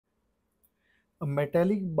A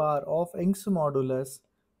metallic bar of Young's modulus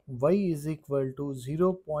Y is equal to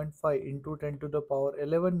 0.5 into 10 to the power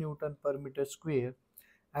 11 Newton per meter square,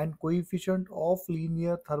 and coefficient of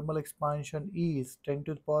linear thermal expansion is 10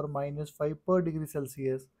 to the power minus 5 per degree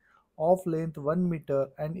Celsius, of length 1 meter,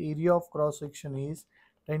 and area of cross section is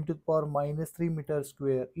 10 to the power minus 3 meter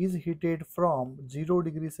square, is heated from 0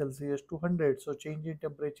 degree Celsius to 100. So change in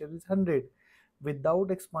temperature is 100 without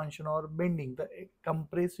expansion or bending. The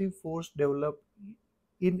compressive force developed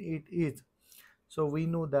in it is, so we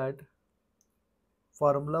know that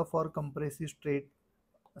formula for compressive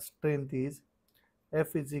strength is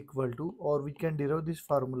F is equal to, or we can derive this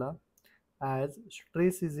formula as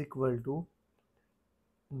stress is equal to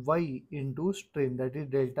Y into strain, that is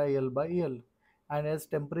delta L by L. And as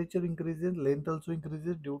temperature increases, length also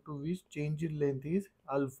increases, due to which change in length is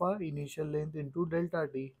alpha initial length into delta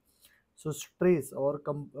T. So stress or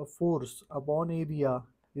force upon area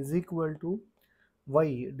is equal to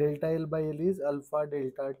Y delta L by L is alpha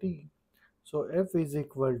delta T. So F is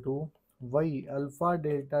equal to Y alpha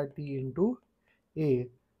delta T into A.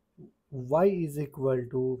 Y is equal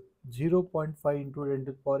to 0.5 into 10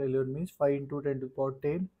 to the power 11 means 5 into 10 to the power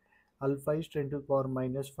 10. Alpha is 10 to the power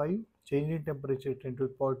minus 5. Change in temperature 10 to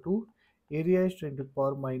the power 2. Area is 10 to the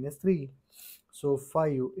power minus 3. So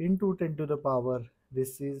 5 into 10 to the power,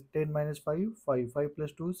 this is 10 minus 5, 5. 5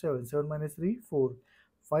 plus 2, 7. 7 minus 3, 4.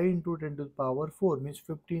 5 into 10 to the power 4 means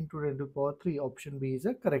 15 to 10 to the power 3. Option B is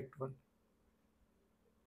a correct one.